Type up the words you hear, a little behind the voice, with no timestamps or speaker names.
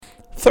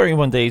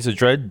31 Days of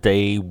Dread,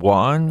 Day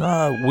 1.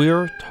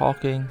 We're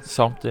talking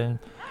something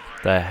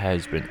that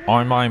has been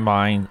on my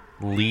mind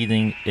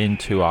leading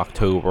into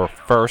October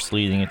 1st,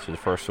 leading into the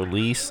first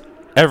release.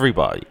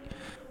 Everybody,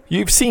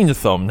 you've seen the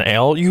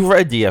thumbnail, you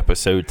read the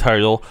episode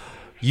title,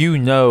 you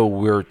know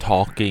we're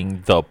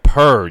talking The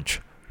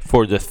Purge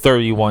for the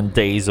 31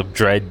 Days of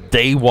Dread,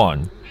 Day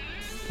 1.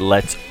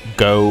 Let's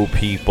go,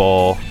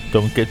 people.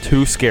 Don't get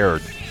too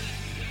scared.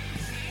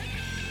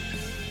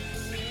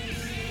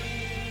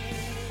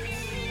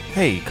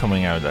 Hey,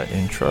 coming out of that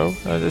intro,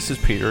 this is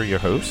Peter, your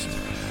host.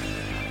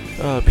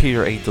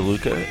 Peter A.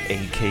 DeLuca,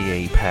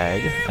 aka Pad,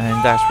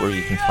 and that's where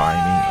you can find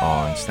me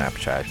on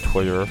Snapchat,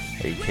 Twitter,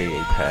 aka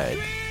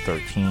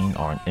Pad13,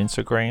 on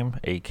Instagram,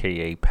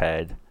 aka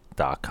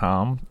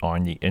Pad.com,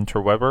 on the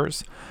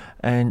interwebers,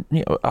 and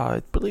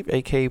I believe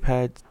aka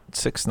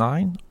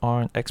Pad69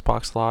 on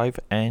Xbox Live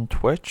and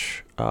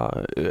Twitch.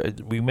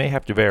 We may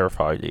have to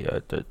verify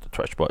the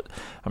Twitch, but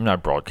I'm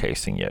not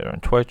broadcasting yet on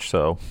Twitch,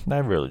 so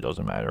that really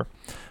doesn't matter.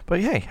 But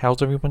hey,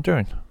 how's everyone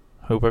doing?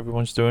 Hope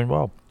everyone's doing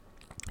well.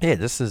 Yeah,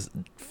 this is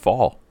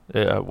fall.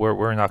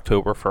 We're in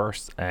October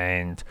 1st,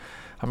 and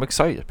I'm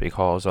excited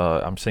because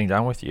I'm sitting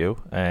down with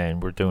you,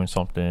 and we're doing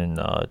something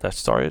that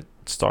started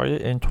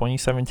in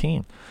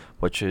 2017,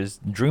 which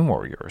is Dream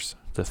Warriors,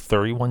 the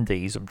 31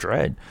 Days of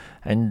Dread.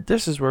 And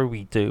this is where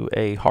we do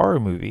a horror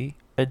movie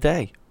a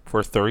day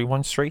for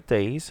 31 straight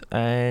days,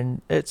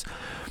 and it's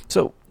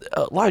so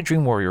a lot of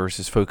Dream Warriors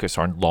is focused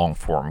on long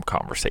form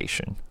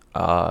conversation.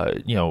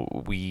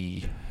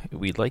 We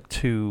like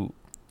to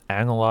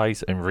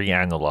analyze and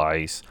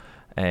reanalyze,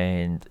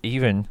 and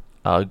even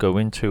go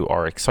into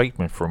our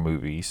excitement for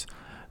movies,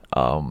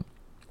 and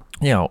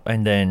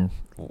then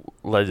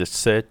let it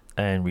sit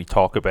and we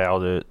talk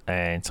about it,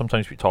 and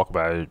sometimes we talk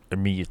about it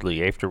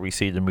immediately after we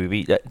see the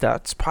movie.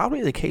 That's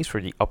probably the case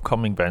for the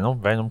upcoming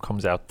Venom. Venom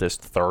comes out this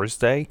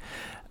Thursday.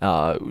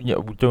 We're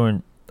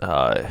doing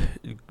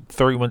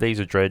 31 Days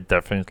of Dread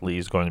definitely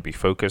is going to be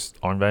focused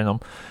on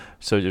Venom.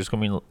 So there's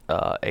going to be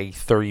a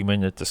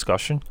 30-minute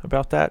discussion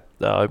about that.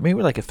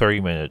 Maybe like a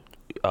 30-minute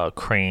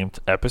crammed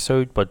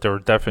episode, but there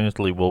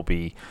definitely will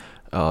be,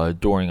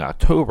 during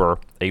October,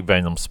 a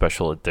Venom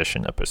special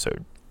edition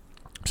episode.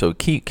 So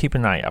keep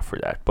an eye out for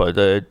that. But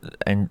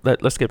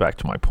let's get back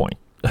to my point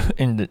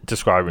in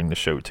describing the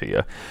show to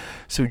you.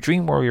 So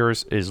Dream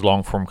Warriors is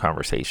long-form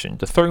conversation.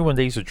 The 31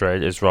 Days of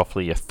Dread is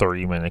roughly a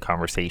 30-minute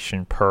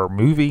conversation per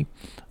movie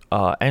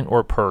and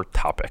or per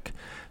topic.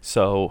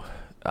 So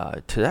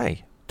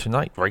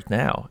tonight, right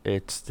now,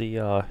 it's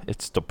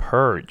the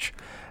Purge.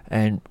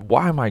 And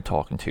why am I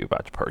talking to you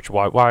about the Purge?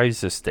 Why is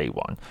this day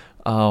one?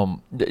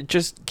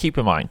 Just keep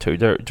in mind too,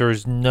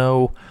 there's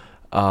no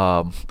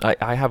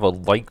I have a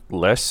light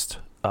list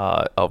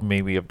of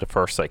the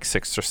first like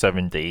 6 or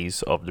 7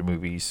 days of the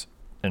movies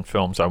and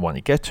films I want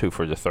to get to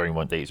for the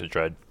 31 Days of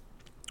Dread.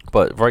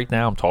 But right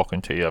now I'm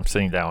talking to you, I'm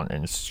sitting down,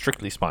 and it's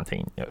strictly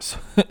spontaneous.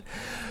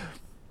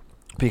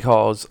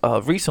 Because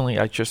recently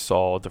I just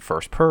saw the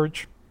first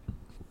Purge.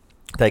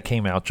 That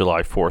came out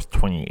July 4th,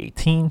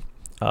 2018,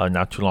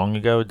 not too long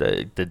ago,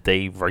 the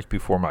day right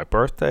before my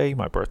birthday.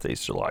 My birthday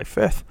is July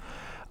 5th.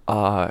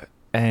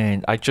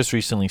 And I just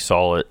recently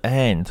saw it,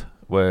 and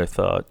with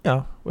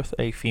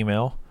a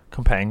female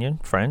companion,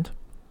 friend,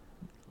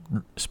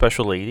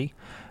 special lady,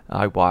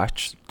 I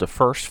watched the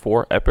first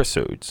 4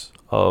 episodes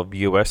of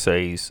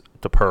USA's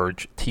The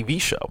Purge TV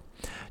show.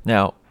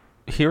 Now,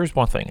 here's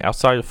one thing.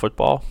 Outside of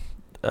football,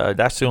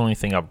 that's the only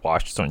thing I've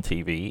watched on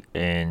TV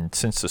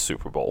since the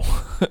Super Bowl.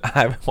 I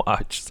haven't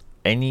watched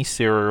any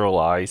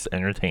serialized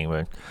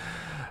entertainment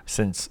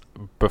since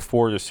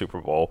before the Super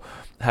Bowl.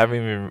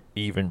 Haven't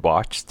even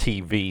watched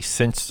TV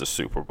since the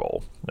Super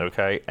Bowl.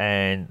 Okay,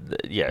 and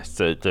yes,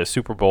 the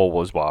Super Bowl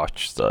was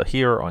watched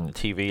here on the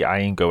TV. I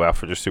didn't go out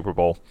for the Super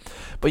Bowl,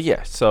 but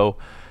yeah. So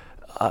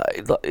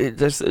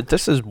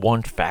this is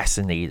one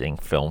fascinating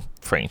film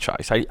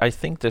franchise. I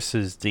think this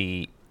is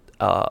the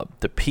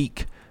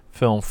peak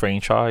film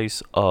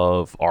franchise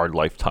of our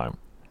lifetime.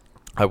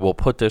 I will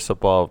put this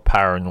above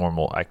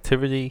Paranormal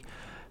Activity,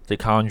 The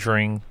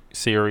Conjuring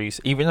series,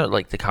 even though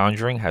like The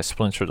Conjuring has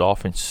splintered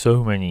off in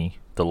so many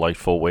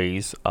delightful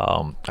ways.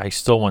 I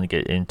still want to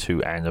get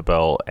into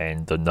Annabelle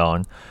and The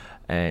Nun,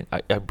 and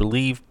I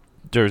believe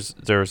there's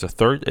a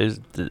third.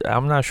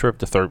 I'm not sure if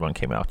the third one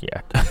came out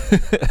yet.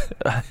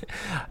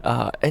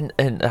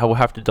 And I will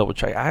have to double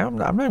check. I'm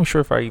not even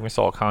sure if I even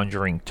saw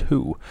Conjuring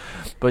 2,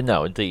 but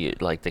no, the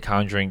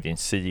Conjuring, the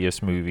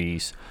Insidious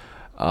movies.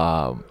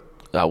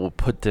 I will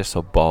put this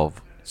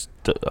above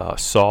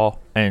Saw.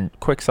 And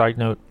quick side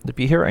note: if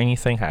you hear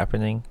anything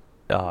happening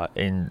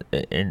in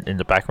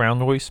the background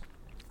noise,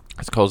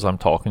 it's because I'm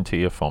talking to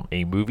you from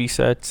a movie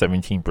set.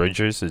 17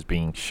 Bridges is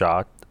being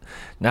shot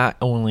not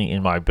only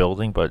in my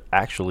building, but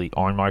actually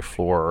on my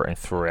floor and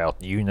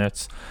throughout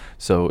units.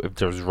 So if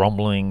there's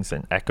rumblings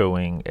and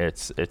echoing,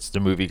 it's the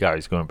movie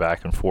guys going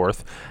back and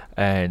forth,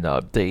 and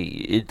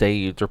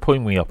they're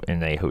putting me up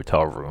in a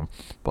hotel room.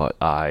 But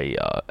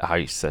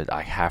I said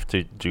I have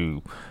to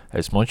do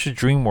as much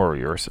Dream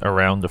Warriors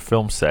around the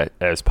film set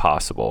as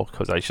possible,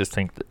 because I just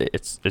think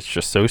it's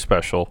just so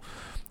special.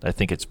 I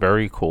think it's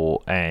very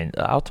cool, and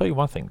I'll tell you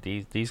one thing: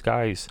 these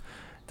guys,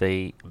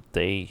 they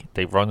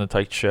run a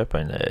tight ship,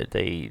 and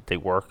they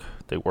work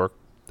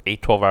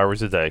 8-12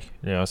 hours a day.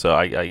 So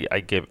I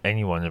give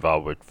anyone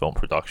involved with film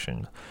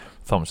production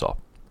thumbs up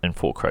and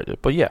full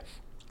credit. But yeah,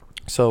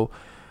 so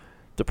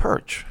The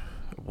Purge.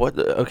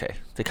 Okay,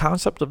 the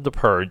concept of The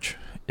Purge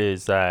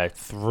is that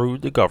through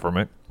the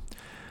government,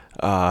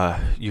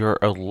 you're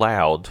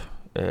allowed.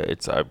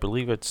 I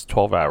believe it's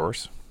 12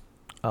 hours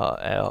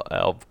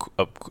of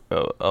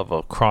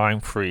a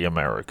crime-free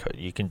America.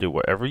 You can do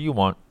whatever you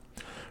want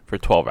for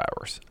 12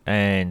 hours,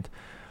 and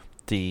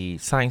the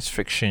science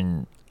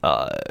fiction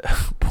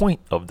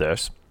point of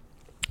this.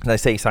 And I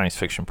say science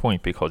fiction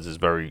point because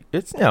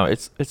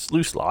it's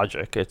loose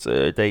logic.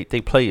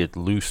 They play it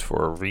loose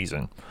for a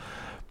reason,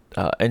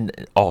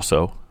 and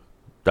also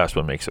that's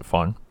what makes it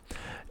fun.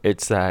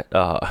 It's that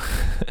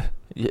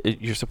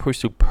you're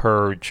supposed to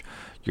purge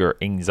your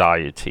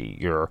anxiety,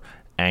 your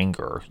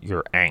anger,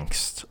 your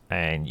angst,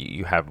 and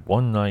you have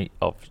one night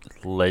of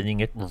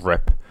letting it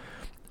rip,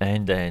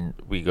 and then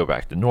we go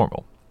back to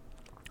normal.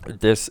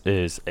 This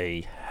is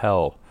a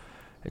hell.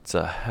 It's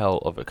a hell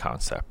of a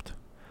concept.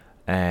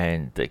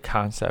 And the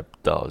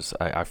concept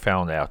I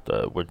found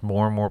out with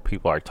more and more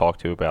people I talk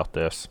to about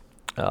this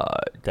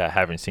that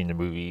haven't seen the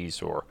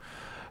movies, or,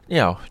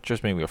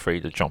 just maybe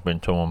afraid to jump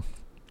into them.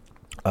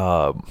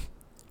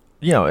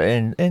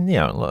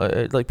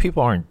 Like,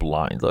 people aren't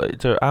blind.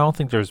 Like, I don't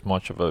think there's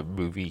much of a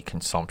movie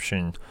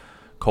consumption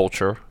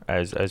culture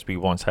as we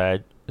once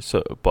had.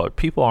 But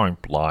people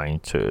aren't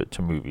blind to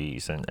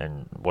movies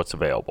and what's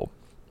available.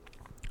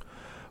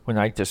 When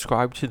I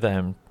describe to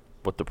them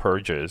what The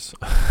Purge is,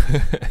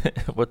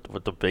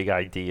 what the big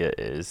idea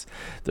is,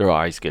 their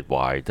eyes get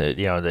wide.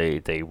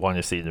 They want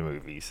to see the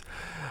movies.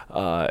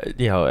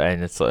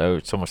 And it's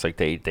almost like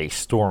they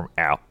storm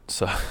out.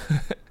 So,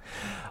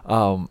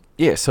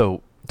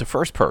 So the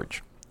first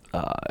Purge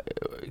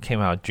came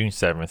out June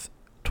 7th,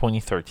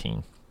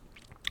 2013.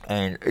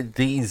 And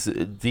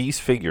these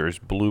figures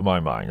blew my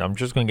mind. I'm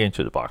just going to get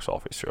into the box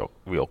office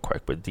real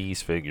quick, but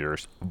these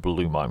figures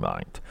blew my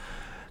mind.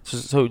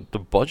 So the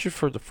budget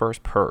for the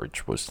first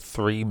Purge was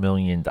 $3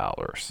 million,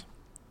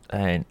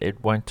 and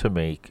it went to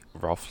make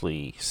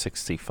roughly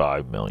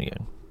 $65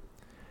 million.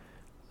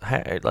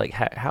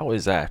 How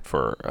is that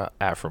for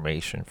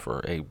affirmation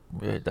for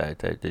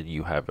that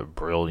you have a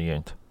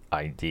brilliant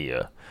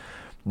idea?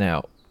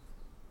 Now,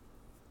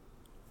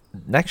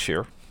 next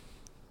year,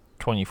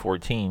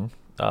 2014,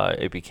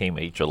 it became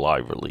a July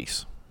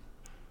release.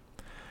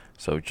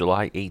 So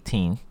July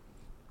 18,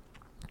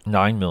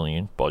 $9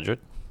 million budget.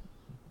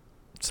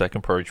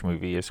 Second Purge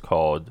movie is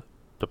called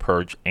The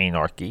Purge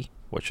Anarchy,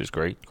 which is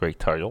great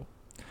title,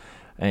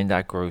 and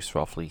that grossed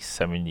roughly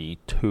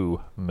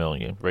 $72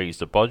 million. Raised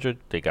the budget,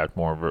 they got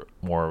more of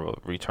a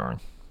return.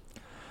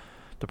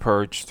 The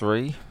Purge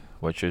 3,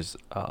 which is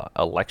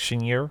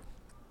election year,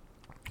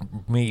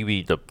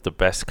 maybe the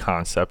best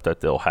concept that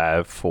they'll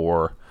have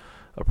for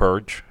a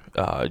Purge.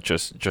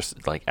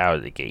 Just like out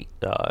of the gate.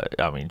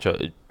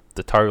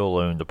 The title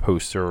alone, the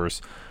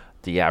posters,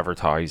 the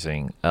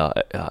advertising,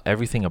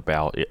 everything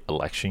about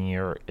election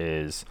year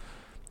is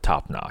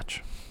top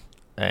notch.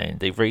 And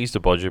they've raised the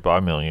budget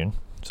by $1 million,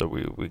 so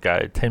we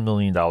got a $10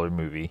 million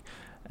movie,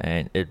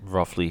 and it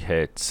roughly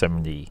hit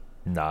 $79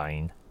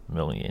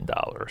 million.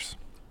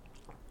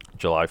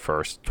 July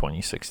 1st,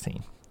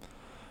 2016,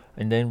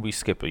 and then we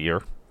skip a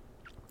year,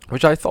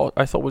 which I thought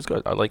was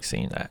good. I like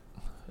seeing that.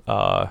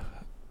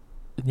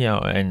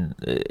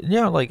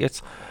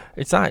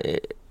 It's not.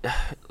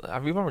 I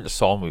remember the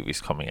Saw movies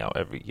coming out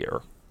every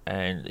year,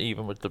 and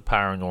even with the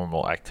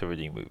Paranormal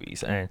Activity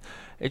movies, and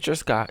it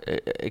just got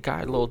a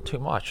little too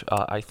much.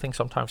 I think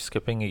sometimes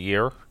skipping a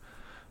year,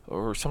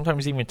 or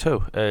sometimes even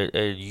two,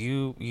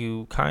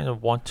 you kind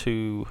of want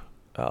to.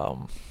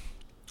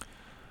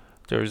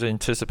 There's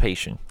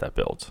anticipation that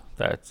builds.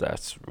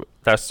 That's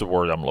the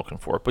word I'm looking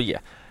for. But yeah,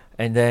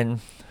 and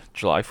then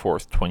July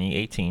 4th,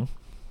 2018,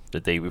 the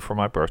day before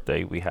my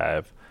birthday, we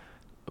have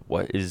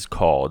what is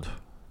called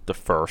The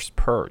First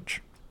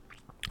Purge.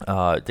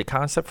 The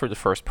concept for The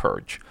First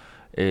Purge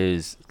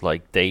is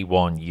like day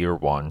one, year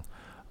one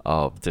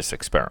of this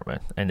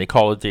experiment, and they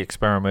call it the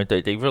experiment.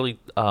 They really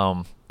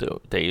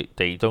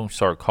they don't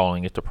start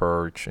calling it The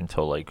Purge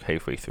until like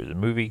halfway through the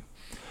movie.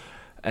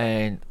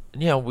 And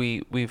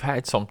we've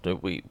had something.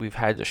 We've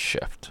had a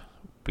shift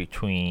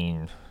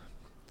between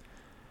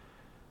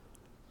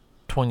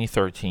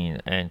 2013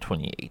 and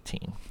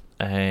 2018.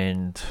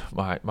 And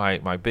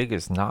my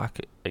biggest knock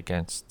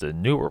against the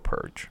newer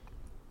Purge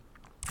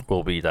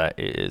will be that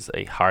it is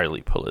a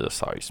highly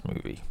politicized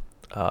movie.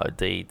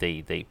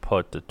 They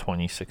put the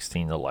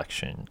 2016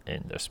 election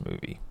in this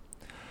movie,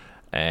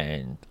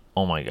 and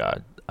oh my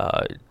God,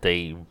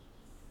 they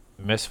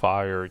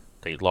misfired.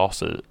 They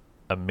lost an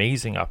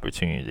amazing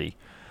opportunity.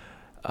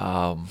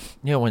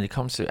 When it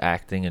comes to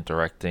acting and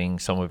directing,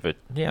 some of it,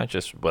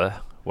 just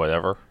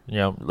whatever.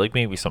 Like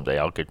maybe someday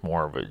I'll get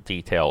more of a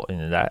detail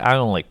into that. I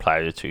don't like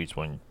platitudes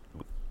when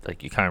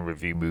like you kind of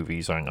review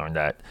movies on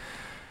that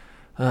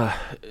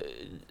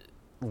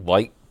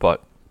light,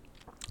 but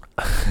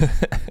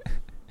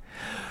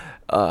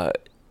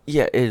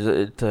yeah,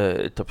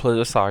 the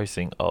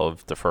politicizing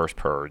of the first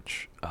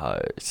Purge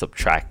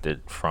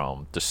subtracted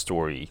from the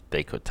story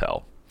they could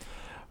tell.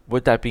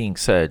 With that being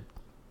said,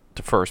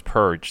 the first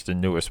Purge, the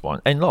newest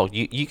one, and look,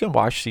 you can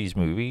watch these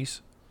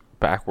movies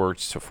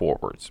backwards to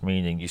forwards,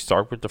 meaning you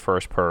start with the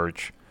first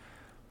Purge,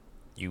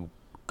 you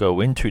go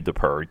into the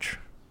Purge,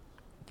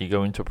 you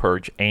go into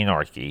Purge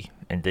Anarchy,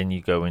 and then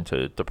you go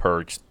into the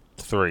Purge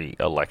 3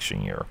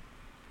 election year.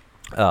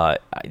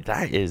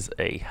 That is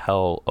a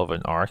hell of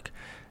an arc,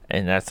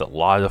 and that's a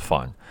lot of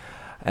fun.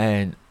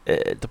 And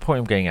the point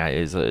I'm getting at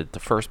is the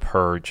first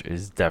Purge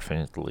is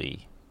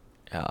definitely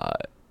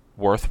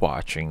worth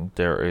watching.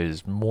 There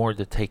is more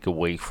to take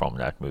away from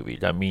that movie.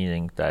 That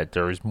meaning that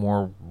there is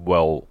more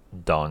well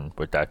done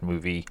with that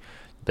movie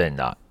than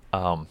not.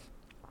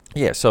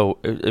 Yeah, so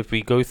if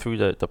we go through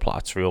the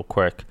plots real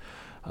quick,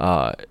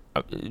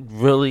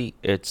 really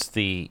it's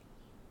the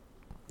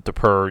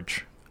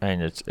Purge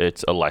and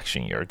it's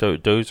election year.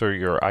 Those are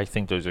your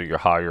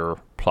higher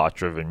plot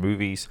driven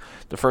movies.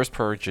 The first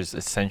Purge is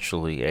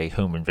essentially a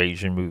home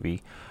invasion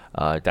movie.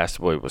 That's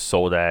what it was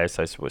sold as.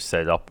 That's what it was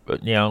set up.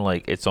 But,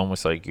 like it's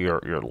almost like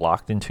you're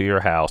locked into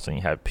your house and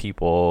you have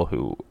people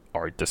who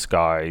are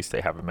disguised.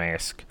 They have a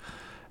mask,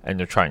 and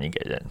they're trying to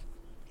get in.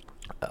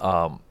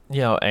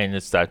 And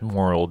it's that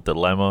moral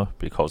dilemma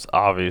because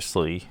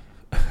obviously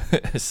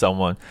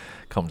someone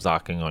comes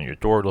knocking on your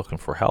door looking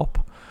for help,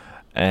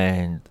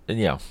 and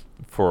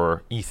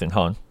for Ethan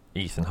Hunt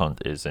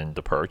is in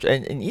the Purge,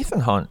 and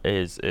Ethan Hunt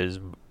is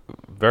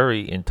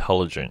very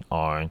intelligent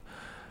on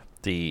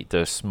the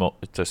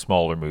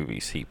smaller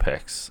movies he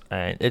picks,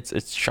 and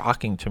it's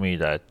shocking to me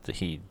that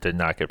he did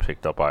not get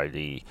picked up by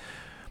the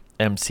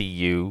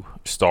MCU,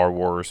 Star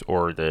Wars,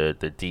 or the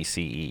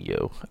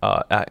DCEU.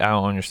 I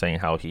don't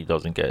understand how he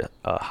doesn't get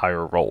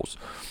higher roles,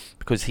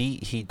 because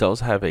he does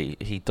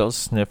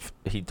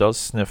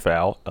sniff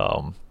out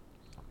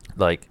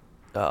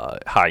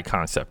high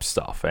concept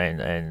stuff,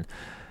 and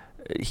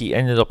he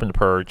ended up in the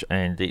Purge,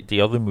 and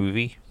the other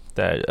movie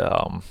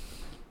that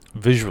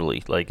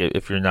visually, like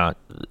if you like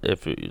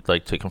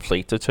to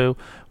conflate the two,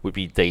 would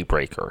be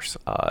Daybreakers.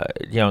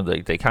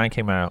 They kind of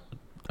came out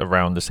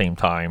around the same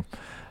time.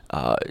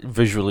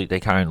 Visually, they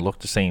kind of look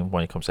the same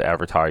when it comes to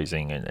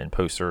advertising and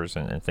posters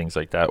and things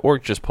like that, or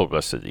just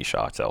publicity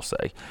shots, I'll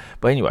say.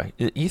 But anyway,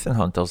 Ethan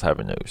Hunt does have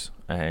a nose,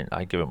 and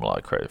I give him a lot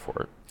of credit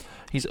for it.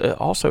 He's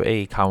also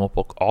a comic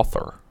book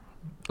author.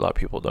 A lot of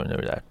people don't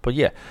know that. But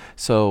yeah,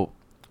 so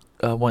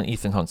one of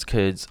Ethan Hunt's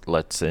kids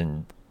lets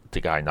in the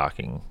guy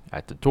knocking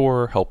at the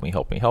door, help me,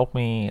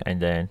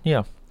 and then,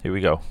 here we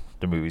go.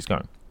 The movie's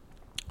gone.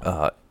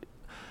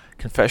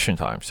 Confession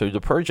time. So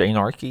the Purge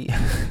Anarchy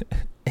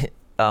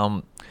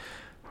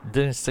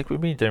didn't stick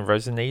with me, didn't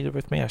resonate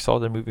with me. I saw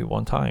the movie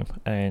one time,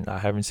 and I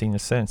haven't seen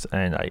it since,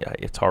 and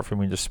it's hard for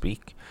me to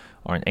speak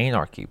on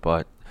Anarchy,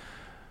 but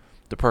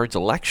the Purge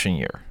election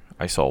year,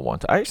 I saw one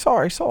time. I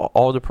saw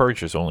all the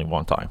Purges only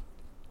one time.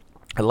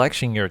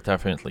 Election year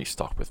definitely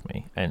stuck with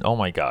me, and oh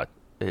my god,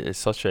 it is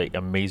such an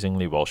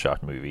amazingly well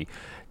shot movie.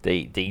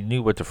 They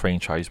knew what the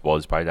franchise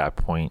was by that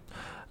point.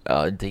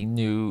 They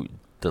knew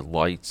the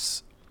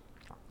lights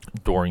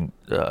during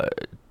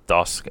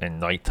dusk and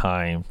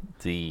nighttime,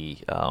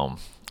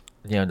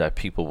 that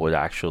people would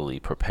actually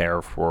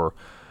prepare for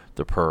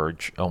the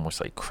Purge,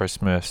 almost like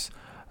Christmas.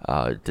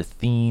 The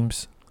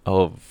themes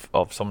of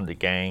some of the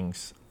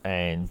gangs,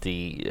 and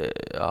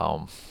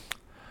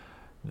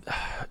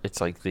it's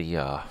like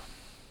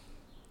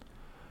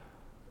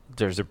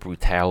there's a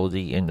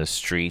brutality in the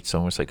streets,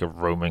 almost like a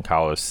Roman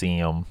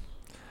Colosseum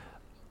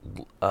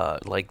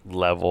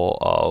level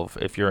of,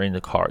 if you're in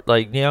the car,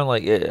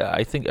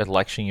 I think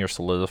election year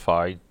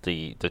solidified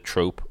the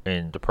trope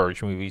in the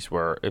Purge movies,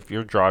 where if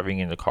you're driving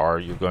in the car,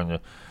 you're going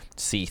to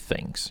see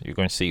things. You're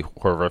going to see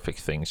horrific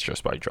things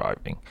just by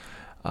driving.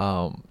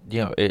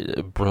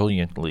 It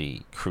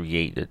brilliantly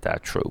created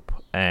that trope,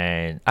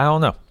 and I don't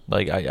know.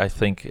 I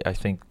think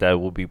that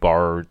will be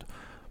borrowed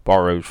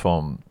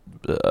from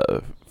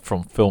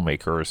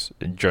filmmakers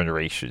and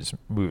generations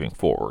moving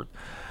forward.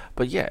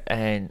 But yeah,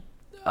 and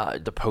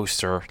the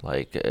poster,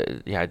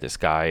 you had this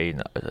guy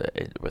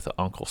with an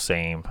Uncle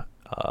Sam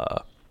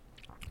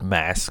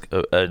mask,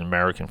 an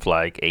American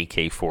flag,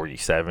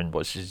 AK-47,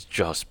 which is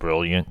just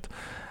brilliant.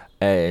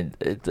 And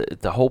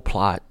the whole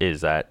plot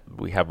is that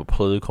we have a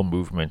political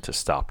movement to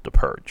stop the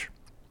Purge.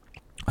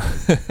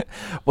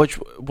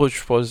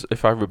 which was,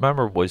 if I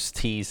remember, was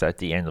teased at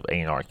the end of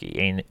Anarchy.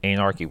 In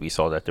Anarchy, we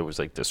saw that there was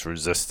this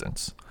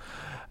resistance.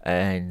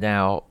 And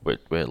now with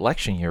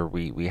election year,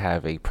 we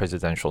have a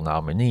presidential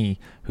nominee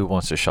who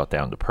wants to shut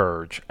down the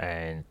Purge,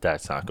 and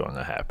that's not going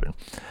to happen.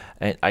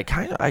 And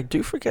I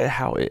do forget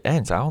how it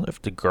ends. I don't know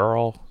if the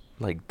girl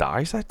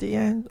dies at the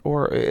end,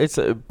 or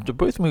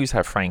both movies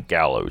have Frank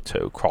Gallo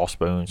too,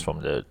 Crossbones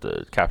from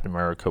the Captain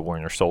America,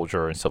 Winter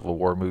Soldier, and Civil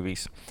War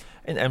movies.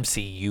 an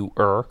MCU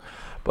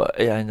but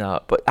I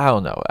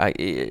don't know.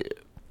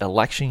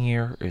 Election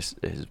year is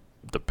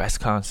the best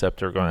concept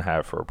they're going to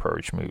have for a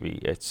Purge movie.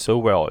 It's so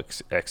well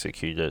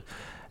executed,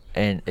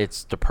 and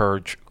it's the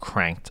Purge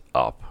cranked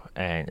up,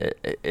 and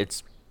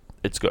it's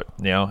good,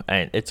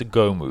 and it's a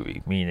go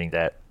movie, meaning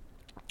that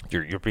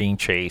you're being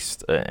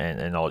chased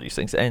and all these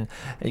things, and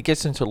it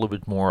gets into a little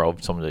bit more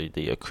of some of the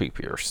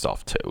creepier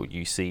stuff too.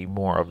 You see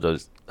more of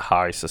the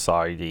high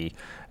society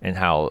and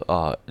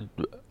how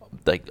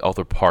like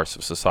other parts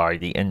of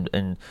society,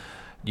 and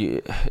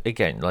you,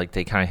 again, like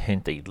they kind of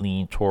hint, they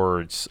lean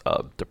towards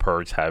the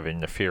Purge having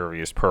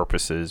nefarious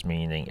purposes,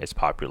 meaning it's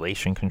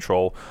population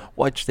control,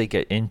 which they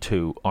get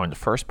into on the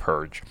first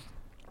Purge.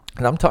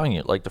 And I'm telling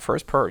you, like the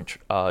first Purge,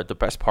 the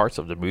best parts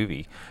of the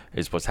movie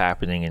is what's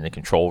happening in the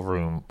control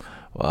room.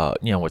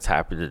 What's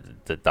happening,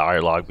 the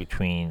dialogue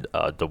between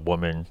the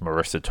woman,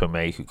 Marissa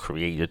Tomei, who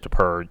created the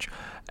Purge,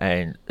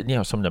 and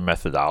some of the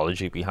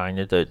methodology behind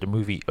it. The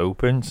movie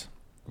opens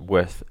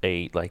with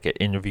an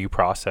interview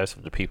process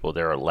of the people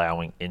they're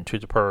allowing into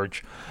the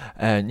Purge,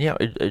 and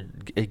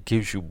it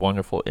gives you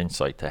wonderful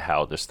insight to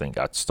how this thing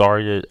got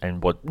started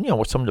and what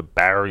some of the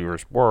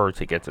barriers were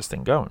to get this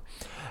thing going.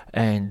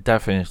 And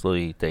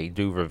definitely they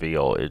do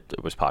reveal it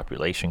was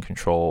population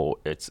control.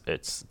 It's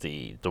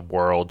the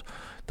world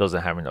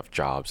doesn't have enough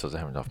jobs, doesn't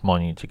have enough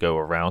money to go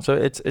around. So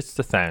it's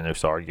the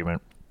Thanos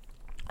argument.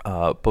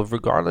 But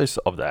regardless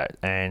of that,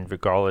 and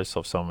regardless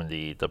of some of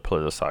the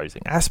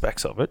politicizing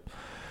aspects of it,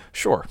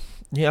 sure,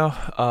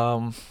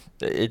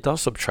 it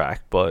does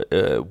subtract. But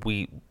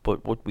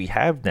what we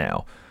have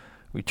now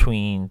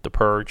between the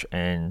Purge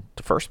and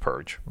the first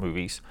Purge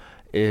movies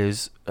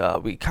is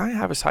we kind of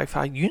have a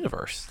sci-fi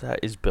universe that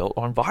is built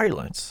on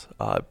violence,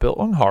 built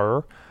on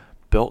horror,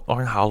 built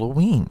on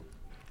Halloween.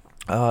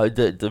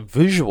 The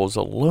visuals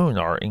alone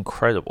are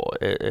incredible.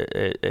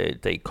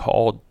 They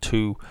called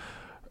to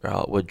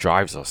what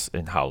drives us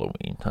in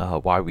Halloween,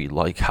 why we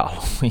like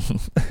Halloween.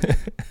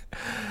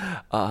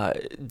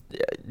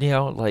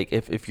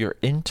 If you're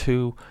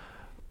into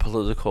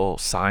political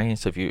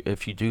science, if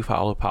you do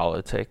follow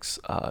politics,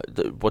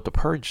 what the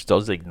Purge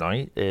does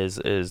ignite is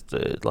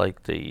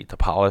the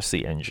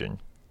policy engine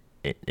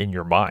in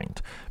your mind,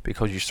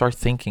 because you start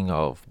thinking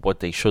of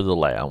what they should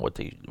allow and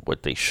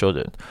what they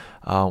shouldn't,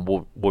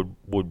 what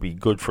would be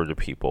good for the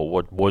people,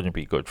 what wouldn't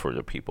be good for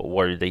the people,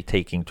 what are they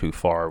taking too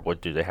far,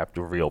 what do they have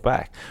to reel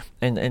back,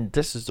 and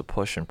this is the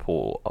push and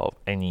pull of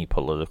any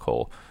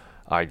political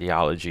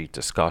ideology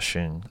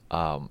discussion.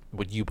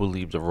 What you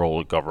believe the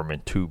role of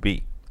government to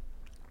be.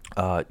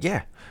 And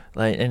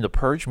the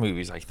Purge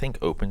movies, I think,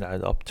 opened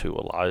that up to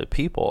a lot of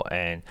people,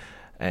 and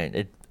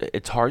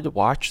it's hard to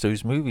watch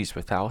those movies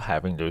without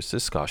having those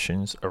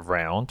discussions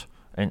around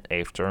and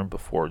after and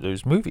before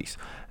those movies,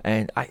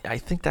 and I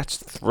think that's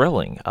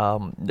thrilling.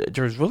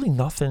 There's really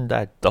nothing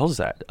that does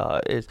that.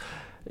 It's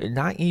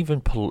not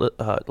even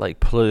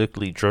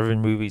politically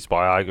driven movies,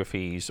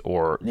 biographies,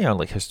 or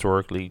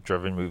historically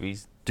driven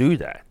movies do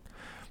that.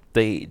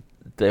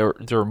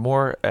 They're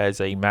more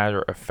as a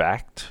matter of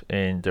fact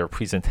in their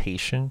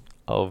presentation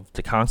of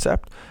the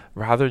concept,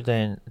 rather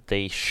than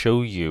they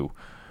show you,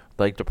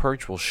 like the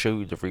Purge will show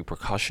you the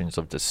repercussions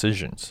of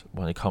decisions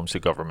when it comes to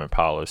government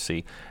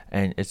policy,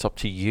 and it's up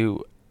to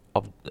you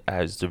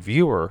as the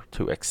viewer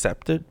to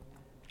accept it,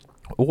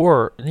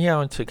 or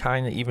to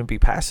kind of even be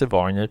passive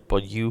on it.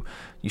 But you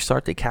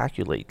start to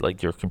calculate,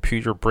 like your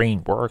computer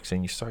brain works,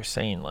 and you start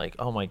saying like,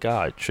 oh my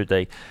God,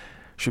 should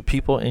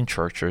people in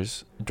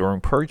churches during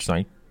Purge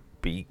night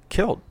be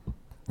killed?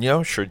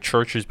 Should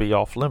churches be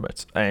off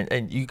limits?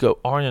 And you go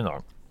on and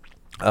on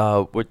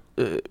with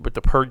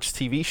the Purge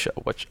TV show,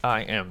 which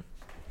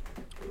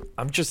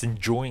I'm just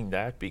enjoying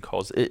that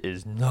because it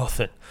is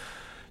nothing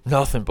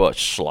but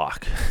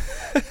schlock.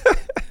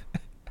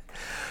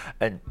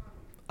 And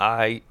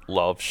I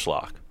love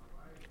schlock.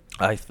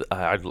 I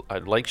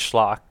like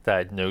schlock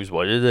that knows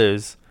what it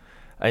is,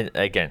 and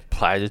again,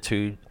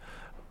 platitude.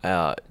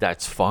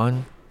 That's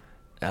fun.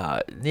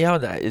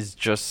 That is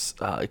just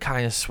it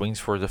kind of swings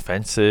for the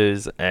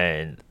fences,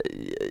 and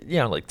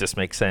this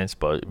makes sense,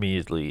 but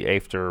immediately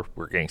after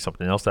we're getting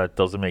something else that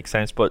doesn't make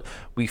sense. But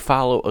we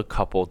follow a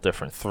couple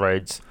different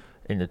threads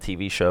in the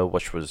TV show,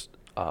 which was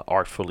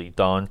artfully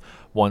done.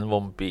 One of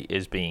them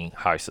is being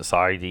high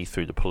society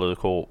through the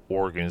political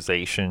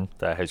organization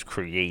that has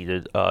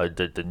created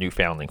the new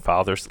founding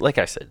fathers. Like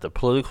I said, the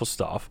political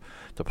stuff,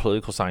 the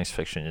political science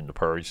fiction in the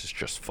Purge is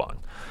just fun,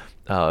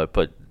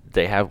 but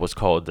they have what's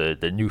called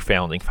the new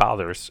founding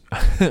fathers,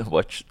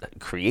 which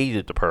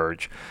created the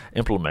Purge,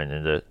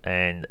 implemented it,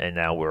 and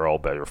now we're all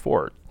better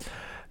for it.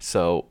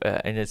 So,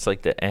 and it's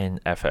like the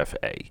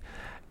NFFA.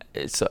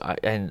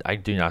 I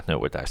do not know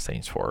what that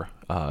stands for.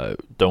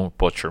 Don't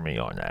butcher me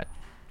on that.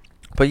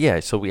 But yeah,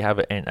 so we have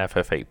an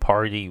NFFA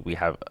party, we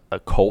have a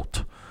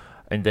cult,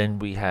 and then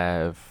we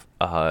have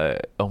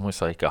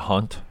almost like a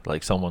hunt,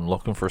 like someone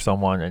looking for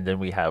someone, and then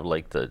we have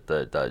like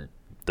the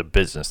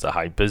business, the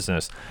high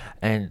business.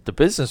 And the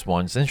business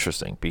one's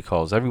interesting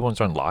because everyone's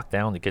on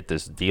lockdown to get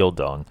this deal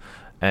done,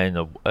 and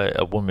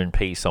a woman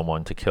pays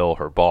someone to kill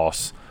her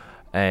boss,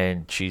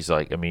 and she's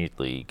like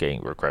immediately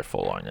getting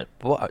regretful on it.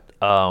 But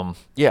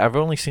yeah, I've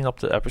only seen up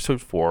to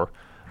episode 4.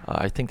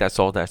 I think that's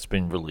all that's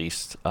been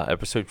released.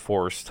 Episode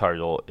 4's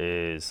title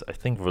is, I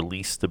think,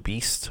 Release the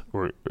Beast,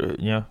 or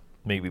yeah,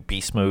 maybe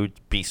Beast Mode,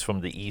 Beast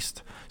from the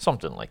East,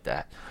 something like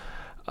that.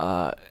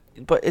 But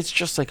it's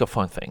just like a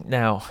fun thing.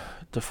 Now,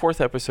 the 4th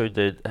episode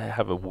did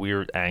have a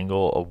weird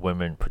angle of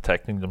women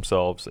protecting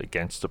themselves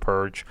against the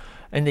purge,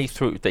 and they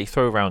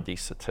throw around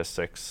these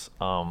statistics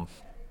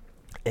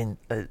in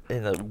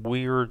a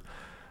weird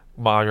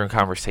modern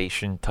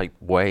conversation type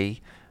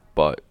way.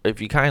 But if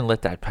you kind of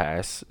let that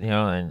pass,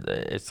 and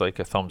it's like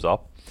a thumbs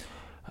up,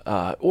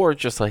 or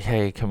just like,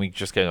 hey, can we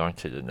just get on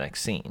to the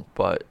next scene?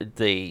 But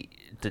the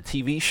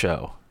TV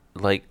show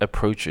like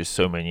approaches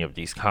so many of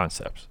these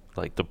concepts,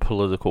 like the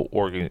political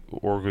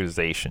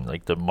organization,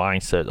 like the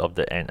mindset of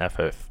the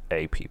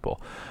NFFA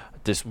people,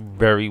 this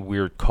very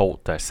weird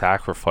cult that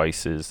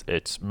sacrifices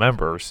its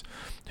members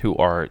who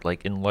are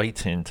like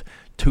enlightened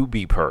to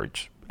be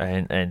purged,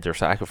 and they're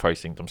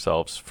sacrificing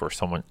themselves for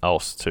someone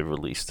else to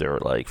release their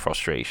like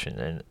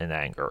frustration and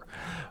anger.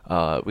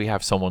 We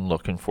have someone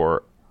looking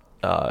for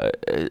a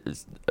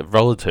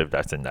relative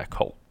that's in that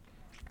cult.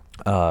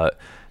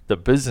 The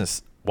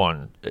business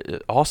one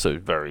also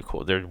very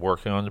cool. They're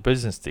working on the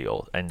business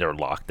deal, and they're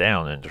locked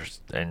down,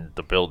 and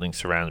the building's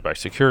surrounded by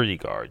security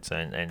guards,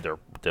 and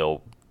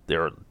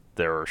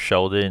they're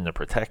shelled in and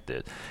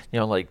protected.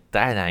 Like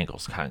that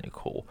angle's kind of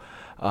cool.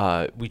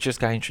 We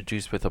just got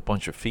introduced with a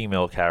bunch of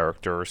female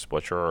characters,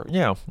 which are,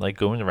 like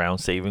going around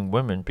saving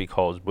women,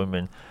 because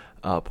women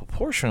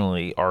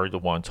proportionally are the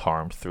ones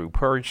harmed through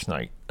Purge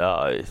Night,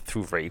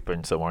 through rape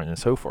and so on and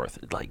so forth.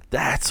 Like,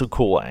 that's a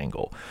cool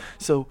angle.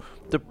 So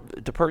the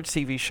Purge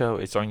TV show,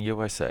 it's on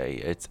USA.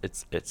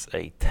 It's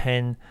a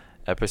 10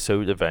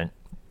 episode event.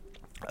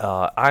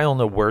 I don't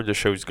know where the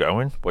show's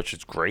going, which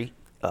is great.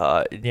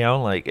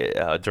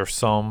 There's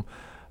some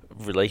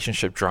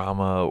relationship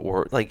drama,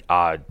 or like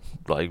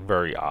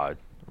very odd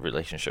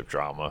relationship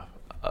drama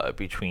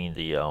between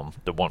the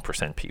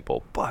 1%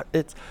 people, but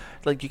it's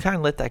like you kind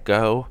of let that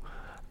go,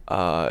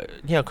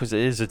 because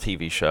it is a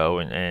TV show,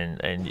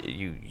 and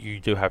you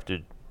do have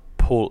to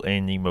pull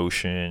in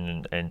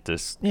emotion and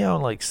just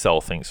like sell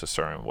things a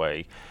certain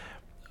way.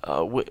 I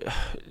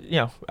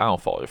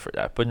don't follow it for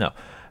that, but no,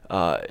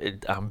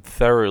 I'm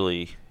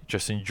thoroughly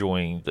just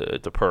enjoying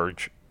the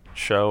Purge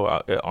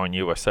show on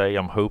USA.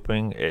 I'm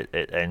hoping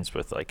it ends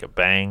with like a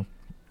bang.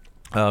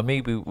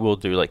 Maybe we'll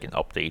do like an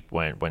update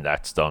when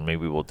that's done.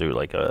 Maybe we'll do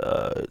like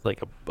a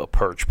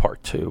Purge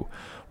part 2,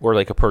 or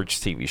like a Purge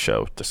TV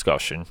show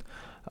discussion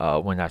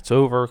when that's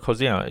over, because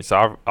it's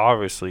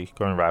obviously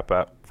going to wrap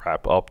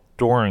up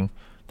during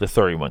the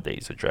 31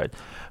 Days of Dread.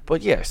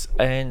 But yes,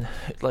 and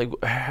like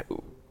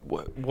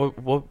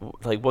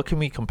what can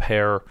we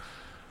compare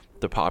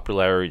the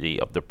popularity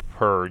of the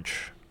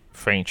Purge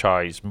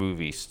franchise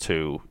movies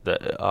to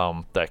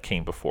that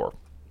came before?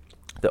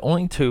 The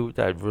only two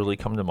that really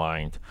come to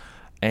mind,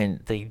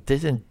 and they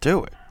didn't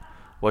do it,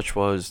 which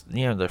was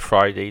the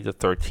Friday the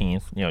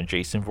 13th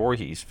Jason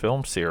Voorhees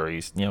film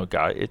series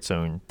got its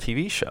own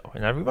TV show,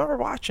 and I remember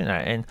watching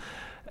that, and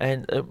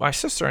my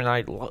sister and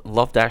I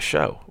loved that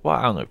show. Well,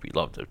 I don't know if we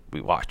loved it,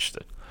 we watched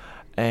it,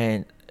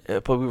 and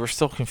but we were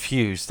still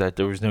confused that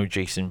there was no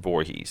Jason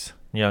Voorhees,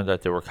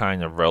 that they were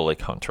kind of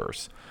relic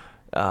hunters.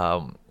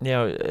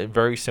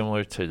 Very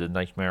similar to the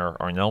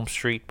Nightmare on Elm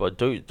Street, but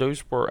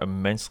those were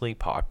immensely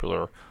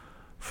popular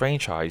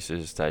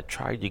franchises that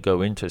tried to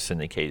go into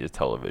syndicated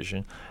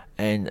television,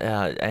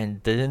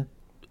 and didn't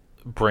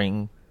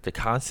bring the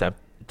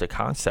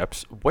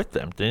concepts with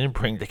them, didn't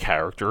bring the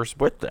characters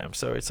with them.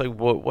 So it's like,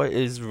 what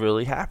is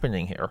really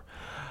happening here?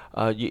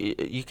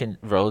 You can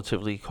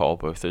relatively call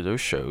both of those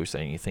shows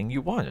anything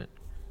you wanted,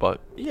 but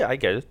yeah, I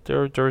get it.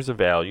 There's a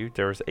value,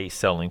 there's a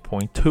selling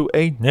point to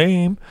a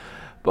name,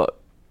 but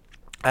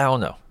I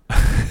don't know.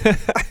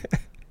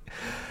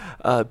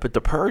 But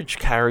the Purge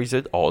carries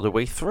it all the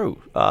way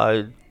through.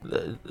 The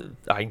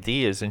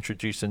ideas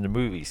introduced in the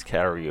movies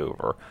carry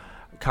over,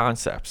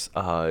 concepts,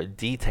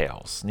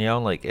 details.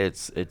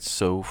 It's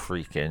so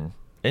freaking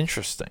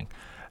interesting,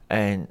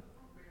 and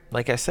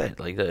like I said,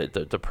 like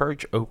the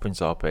Purge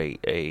opens up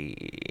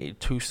a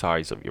two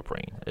sides of your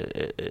brain.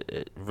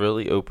 It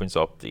really opens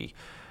up the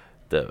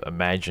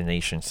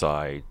imagination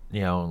side.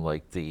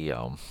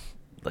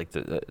 Like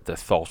the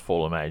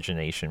thoughtful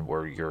imagination,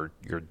 where you're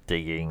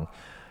digging,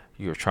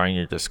 you're trying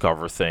to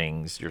discover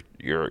things,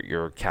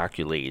 you're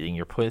calculating,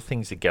 you're putting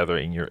things together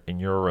in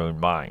your own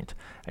mind.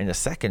 And the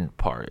second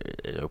part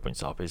it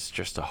opens up is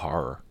just a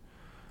horror,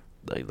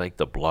 like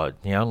the blood.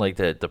 Like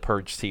the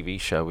Purge TV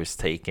show is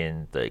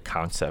taking the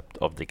concept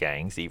of the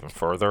gangs even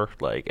further.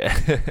 Like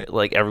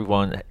like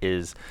everyone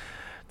is,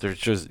 there's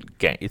just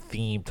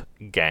themed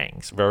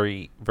gangs,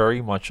 very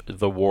very much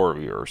the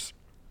Warriors.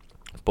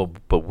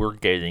 But we're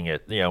getting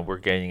it,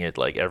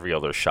 like every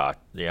other shot,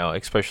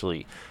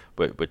 especially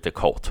with the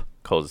cult,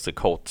 because the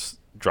cult's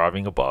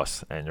driving a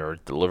bus and they're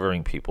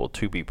delivering people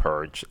to be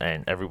purged,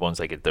 and everyone's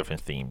like a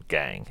different themed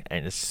gang,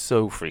 and it's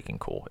so freaking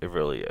cool. It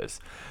really is.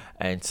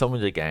 And some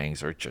of the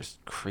gangs are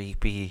just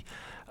creepy.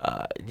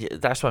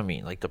 That's what I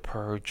mean. Like the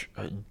purge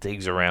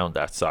digs around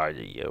that side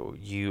of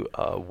you.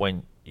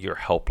 When you're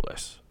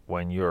helpless,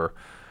 when you're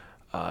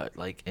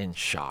like in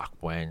shock,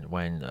 when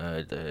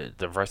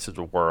the rest of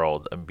the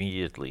world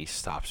immediately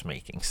stops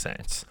making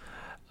sense,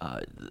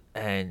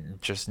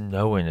 and just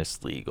knowing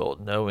it's legal,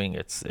 knowing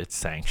it's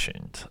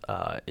sanctioned,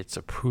 it's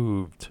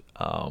approved.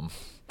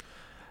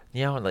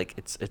 Like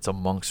it's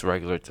amongst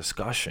regular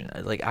discussion.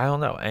 Like I don't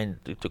know. And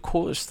the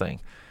coolest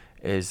thing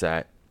is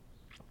that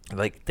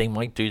like they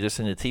might do this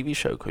in a TV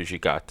show because you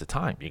got the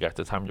time,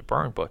 to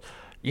burn. But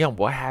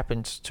what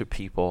happens to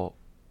people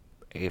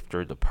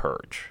after the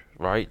purge,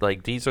 right?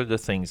 Like these are the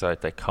things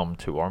that come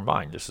to our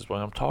mind. This is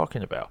what I'm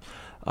talking about.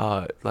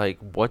 Like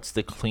what's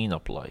the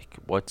cleanup like?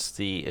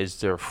 Is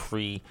there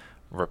free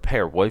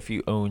repair? What if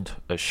you owned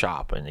a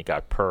shop and it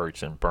got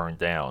purged and burned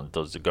down?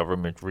 Does the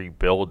government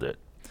rebuild it?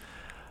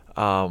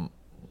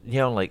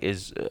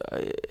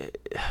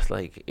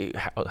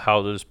 Like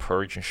how does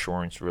purge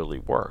insurance really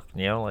work?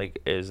 Like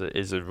is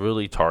it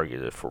really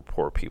targeted for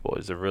poor people?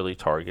 Is it really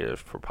targeted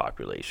for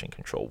population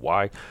control?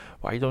 Why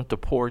don't the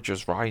poor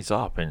just rise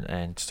up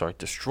and start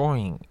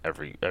destroying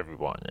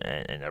everyone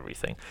and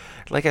everything?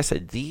 Like I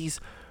said, these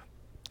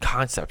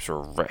concepts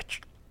are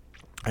rich,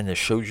 and it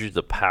shows you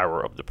the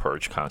power of the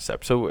purge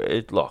concept. So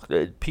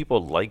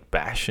people like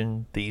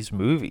bashing these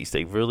movies,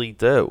 they really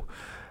do.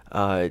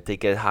 They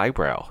get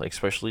highbrow,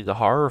 especially the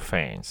horror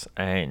fans,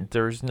 and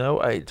there's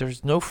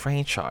no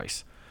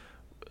franchise.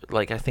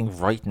 Like I think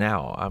right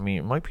now, I mean,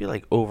 it might be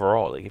like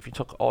overall, like if you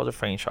took all the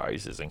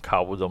franchises and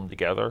cobbled them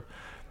together,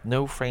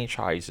 no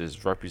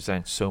franchises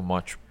represent so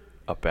much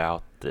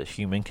about the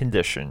human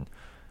condition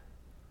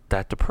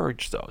that The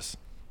Purge does.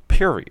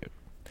 Period.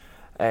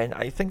 And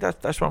I think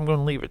that's where I'm going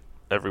to leave it,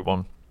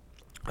 everyone.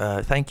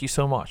 Thank you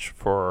so much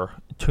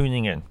for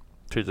tuning in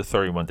to the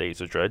 31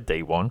 Days of Dread,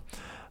 Day 1.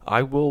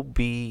 I will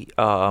be,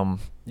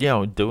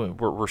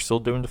 we're still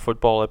doing the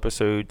football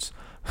episodes.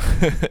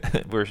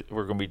 we're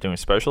going to be doing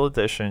special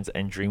editions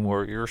and Dream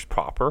Warriors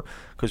proper,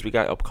 because we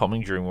got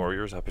upcoming Dream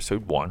Warriors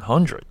episode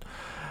 100.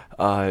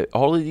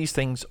 All of these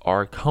things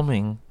are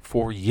coming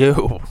for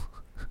you.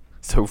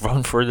 So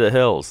run for the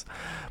hills.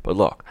 But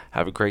look,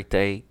 have a great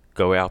day.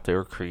 Go out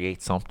there,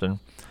 create something,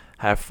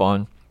 have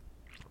fun.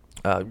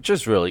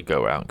 Just really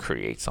go out and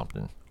create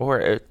something.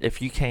 Or if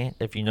you can't,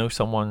 if you know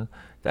someone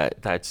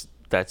that's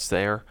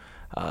there,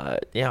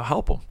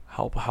 help them.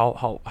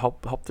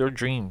 Help their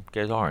dream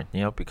get on.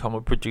 Become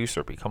a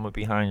producer, become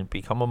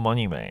a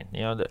money man.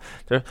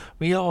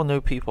 We all know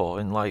people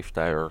in life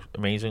that are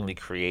amazingly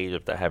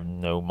creative that have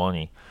no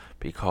money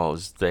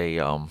because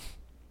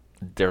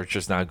they're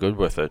just not good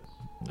with it.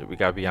 We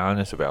gotta be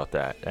honest about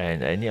that.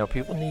 And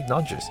people need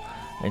nudges,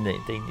 and they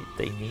need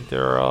they need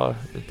a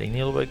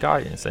little bit of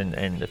guidance.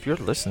 And if you're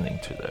listening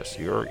to this,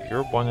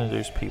 you're one of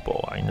those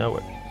people. I know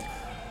it.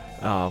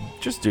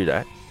 Just do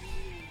that.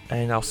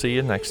 And I'll see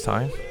you next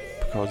time,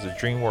 because the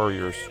Dream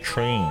Warriors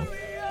train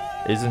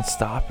isn't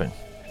stopping.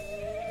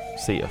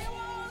 See ya.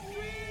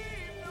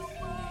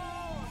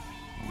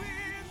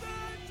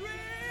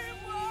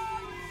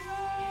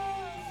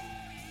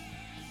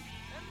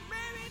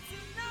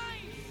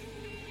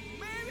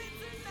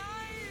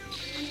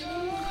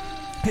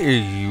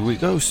 Here we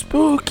go.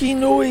 Spooky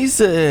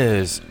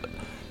noises.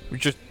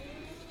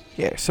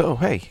 So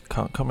hey,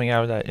 coming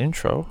out of that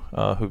intro,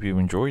 hope you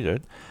enjoyed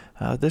it.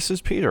 This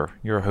is Peter,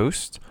 your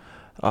host.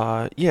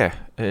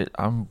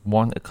 I'm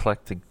one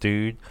eclectic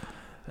dude.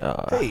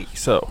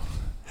 So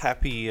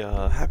happy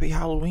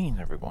Halloween,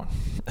 everyone.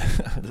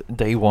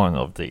 Day 1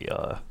 of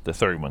the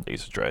 31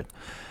 Days of Dread.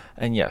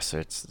 And yes,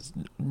 it's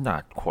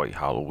not quite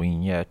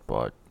Halloween yet,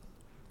 but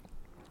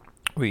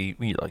we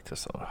like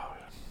this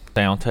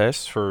sound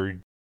test for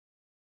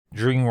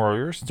Dream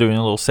Warriors. Doing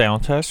a little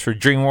sound test for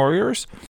Dream Warriors.